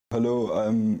Hello,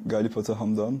 I'm Galip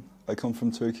A.Hamdan. I come from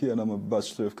Turkey and I'm a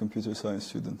Bachelor of Computer Science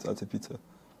student at EPITA.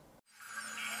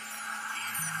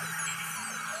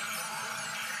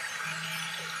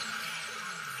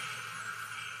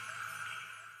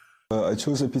 I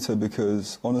chose EPITA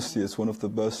because honestly it's one of the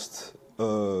best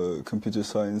computer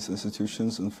science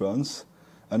institutions in France,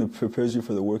 and it prepares you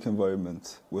for the work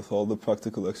environment with all the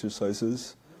practical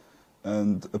exercises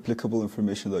and applicable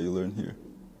information that you learn here.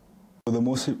 The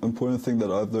most important thing that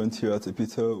I've learned here at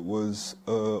EPITA was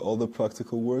all the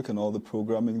practical work and all the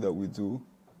programming that we do.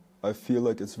 I feel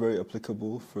like it's very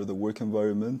applicable for the work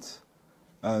environment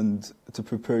and to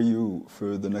prepare you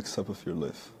for the next step of your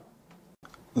life.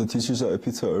 The teachers at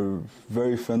EPITA are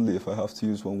very friendly, if I have to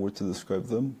use one word to describe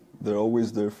them. They're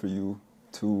always there for you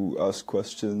to ask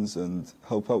questions and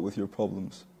help out with your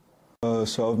problems.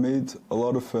 So I've made a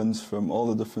lot of friends from all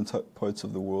the different parts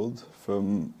of the world,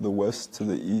 from the west to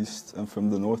the east and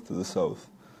from the north to the south.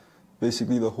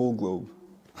 Basically the whole globe.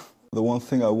 The one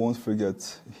thing I won't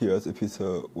forget here at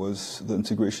EPITA was the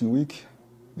integration week,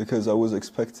 because I was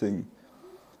expecting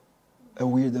a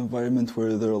weird environment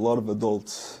where there are a lot of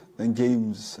adults and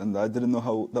games, and I didn't know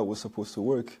how that was supposed to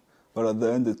work. But at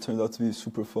the end it turned out to be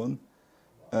super fun,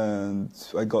 and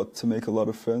I got to make a lot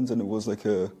of friends, and it was like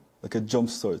a jump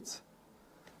start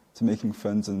to making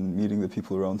friends and meeting the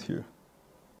people around here.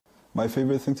 My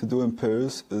favorite thing to do in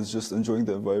Paris is just enjoying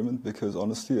the environment, because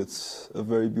honestly it's a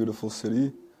very beautiful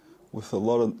city with a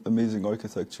lot of amazing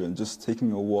architecture, and just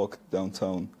taking a walk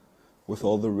downtown with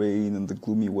all the rain and the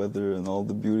gloomy weather and all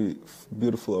the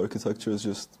beautiful architecture is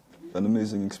just an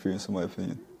amazing experience in my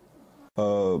opinion.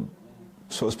 So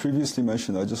as previously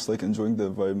mentioned, I just like enjoying the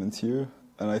environment here,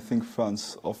 and I think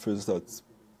France offers that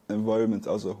environment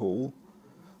as a whole.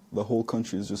 The whole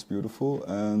country is just beautiful,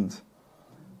 and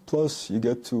plus you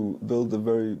get to build a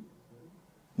very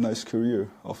nice career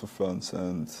off of France,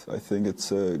 and I think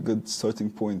it's a good starting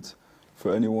point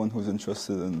for anyone who's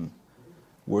interested in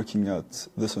working at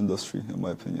this industry, in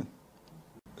my opinion.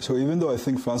 So even though I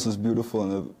think France is beautiful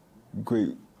and a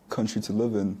great country to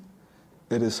live in,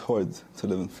 it is hard to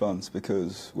live in France,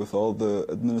 because with all the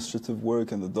administrative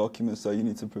work and the documents that you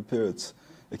need to prepare, it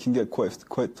can get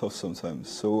quite tough sometimes.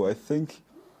 So I think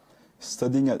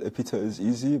studying at EPITA is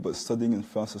easy, but studying in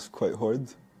France is quite hard.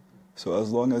 So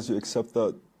as long as you accept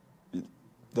that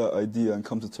idea and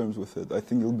come to terms with it, I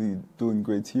think you'll be doing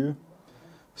great here.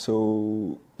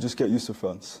 So just get used to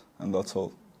France, and that's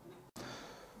all.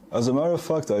 As a matter of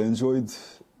fact, I enjoyed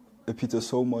EPITA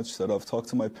so much that I've talked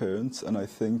to my parents, and I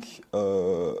think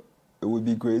it would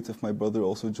be great if my brother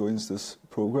also joins this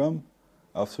program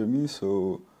after me.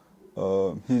 So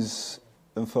he's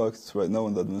in fact right now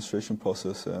in the administration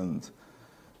process, and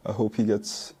I hope he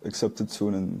gets accepted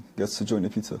soon and gets to join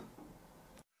EPITA.